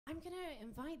I'm going to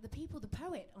invite the people, the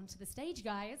poet, onto the stage,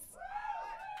 guys.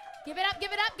 Give it up, give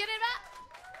it up, give it up.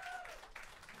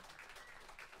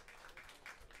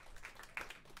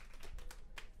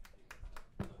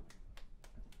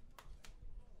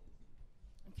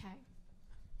 Okay.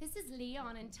 This is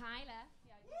Leon and Tyler.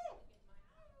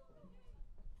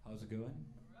 How's it going?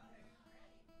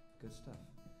 Good stuff.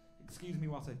 Excuse me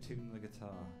whilst I tune the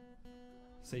guitar.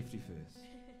 Safety first.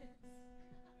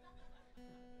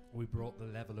 We brought the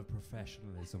level of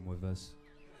professionalism with us.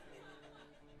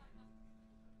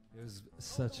 It was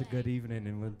such a good evening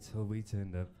until we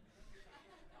turned up.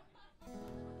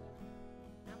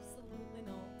 Absolutely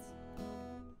not.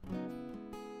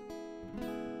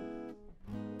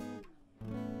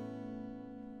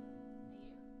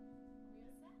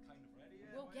 Kind of ready,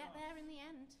 yeah, We'll get there in the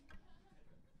end.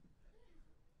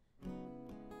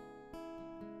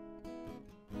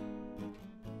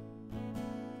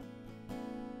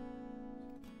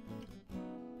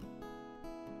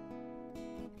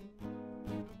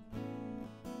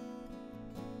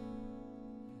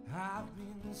 I've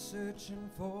been searching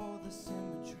for the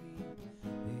symmetry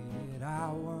that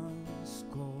I once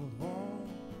called home.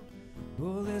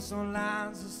 Bullets on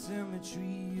lines of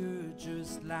symmetry are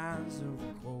just lines of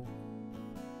cold.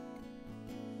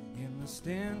 In the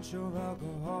stench of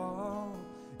alcohol,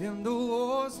 in the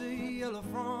walls of yellow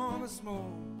from the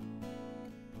smoke.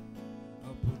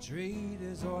 A portrait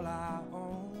is all I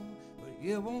own, but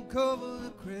it won't cover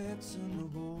the cracks and the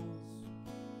holes.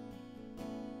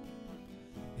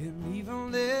 And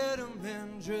even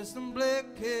lettermen dressed in black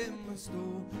came and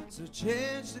stole, so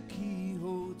change the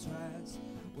keyhole twice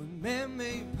with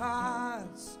man-made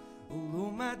parts. Although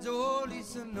my door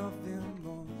leads to nothing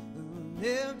more than an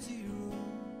empty room,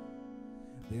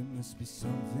 there must be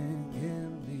something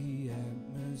in the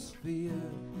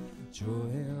atmosphere,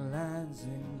 drawing lines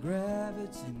and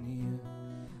gravity near.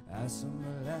 I saw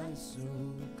my light so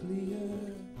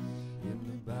clear in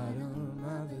the bottom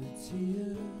of a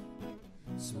tear.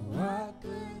 So I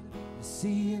could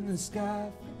see in the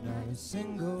sky for not a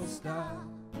single star.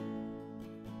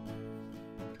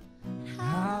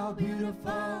 How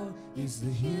beautiful is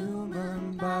the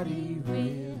human body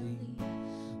really,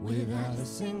 without a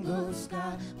single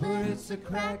scar. But it's the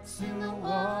cracks in the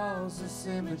walls of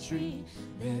symmetry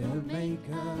that'll make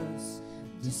us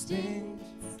distinct.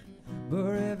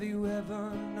 But have you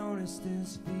ever noticed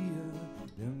this fear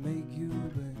that make you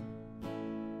blink?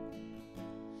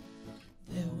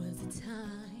 There was a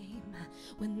time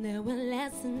when there were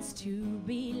lessons to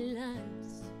be learned,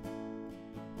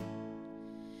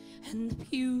 and the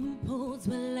pupils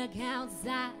would look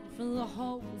outside for the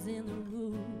holes in the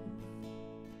roof,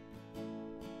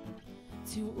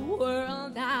 to a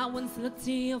world I once looked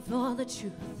to you for the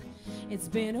truth. It's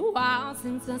been a while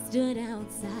since I stood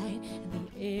outside, and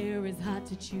the air is hot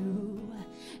to chew,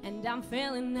 and I'm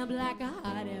filling up like a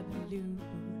hot air balloon.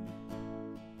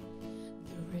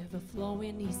 The river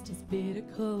flowing east is bitter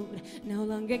cold. No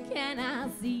longer can I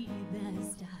see the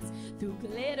stars through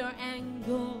glitter and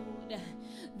gold.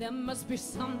 There must be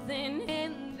something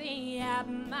in the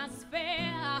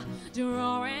atmosphere,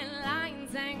 drawing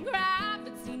lines and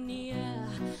gravity near.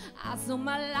 I saw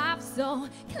my life so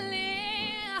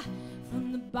clear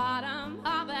from the bottom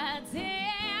of a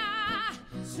tear.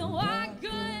 So I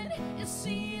could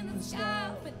see in the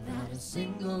sky without a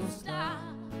single star.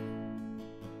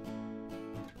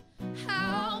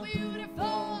 How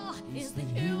beautiful is the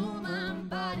human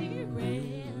body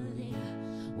really,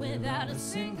 without a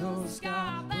single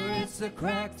scar. But it's the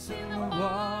cracks in the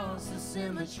walls of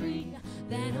symmetry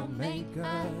that'll make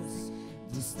us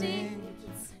distinct.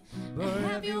 But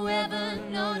have you ever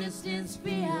noticed this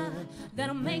fear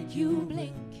that'll make you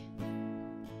blink?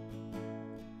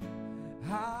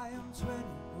 I am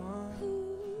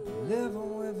 21,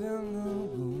 living within the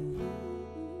gloom.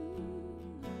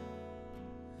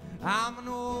 I'm an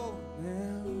old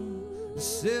man,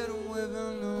 sitting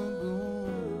within the gloom.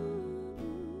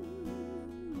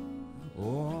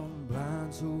 Oh, I'm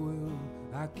blind to will,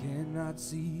 I cannot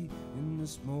see in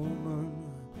this moment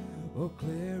of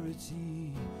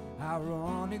clarity.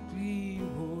 Ironically,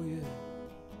 oh yeah,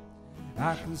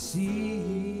 I can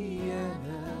see, yeah,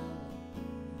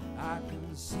 I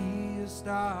can see a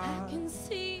star. I can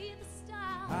see the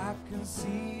stars. I can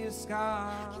see a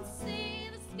scar. I can see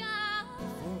the scars.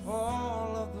 For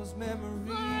all of those memories.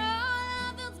 For all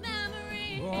of those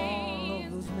memories. For all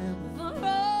of those memories. For all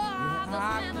those I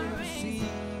memories. can see.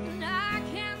 And I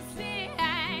can see.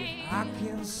 I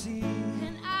can see.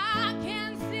 And I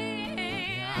can see.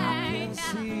 I can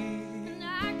see. And I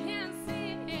can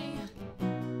see.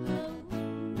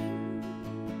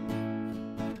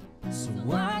 So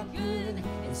what good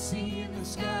is seeing the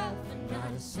sky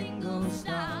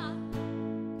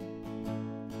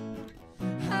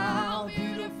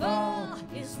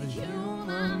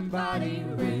body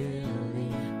really,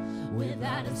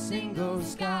 without a single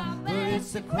scar. But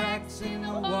it's the cracks in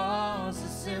the walls, the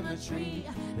symmetry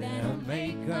that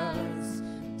make us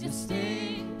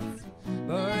distinct.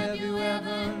 But have you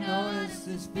ever noticed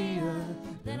this fear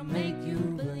that'll make you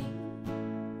blink?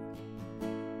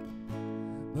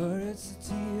 But it's the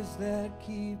tears that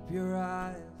keep your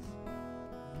eyes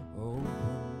open.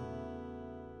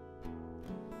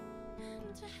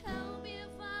 And to help you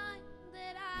find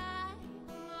that I'm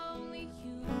only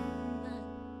human,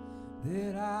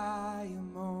 That I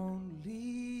am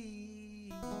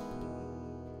only.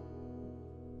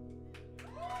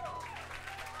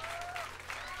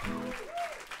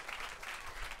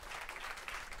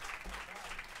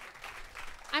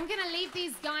 I'm gonna leave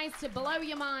these guys to blow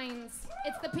your minds.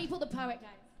 It's the People the Poet guys.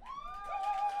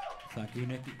 Thank you,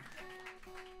 Nikki.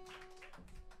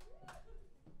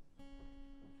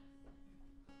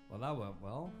 Well, that went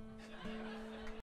well.